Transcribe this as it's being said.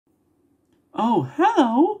Oh,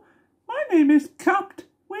 hello. My name is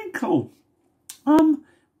Cuptwinkle.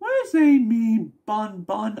 Where's Amy,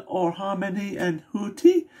 Bon or Harmony and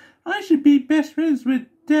Hooty? I should be best friends with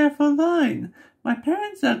Line. My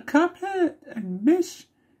parents are Cuphead and Miss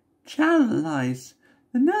Chalice.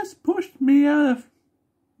 The nurse pushed me out of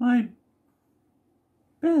my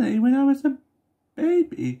belly when I was a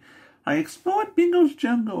baby. I explored Bingo's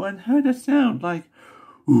jungle and heard a sound like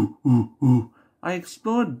ooh, ooh, ooh. I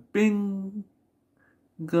explored Bingo's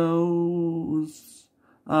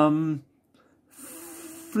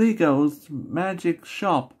Fleago's magic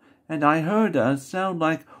shop, and I heard a sound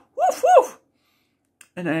like woof woof.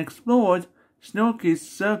 And I explored Snorky's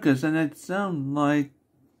circus, and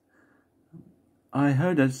I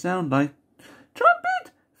heard a sound like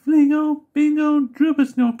trumpet. Fleago, Bingo, Drooper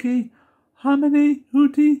Snorky, Harmony,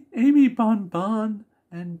 Hooty, Amy Bon,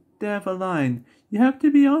 and Develine. You have to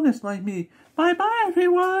be honest like me. Bye bye,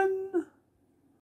 everyone.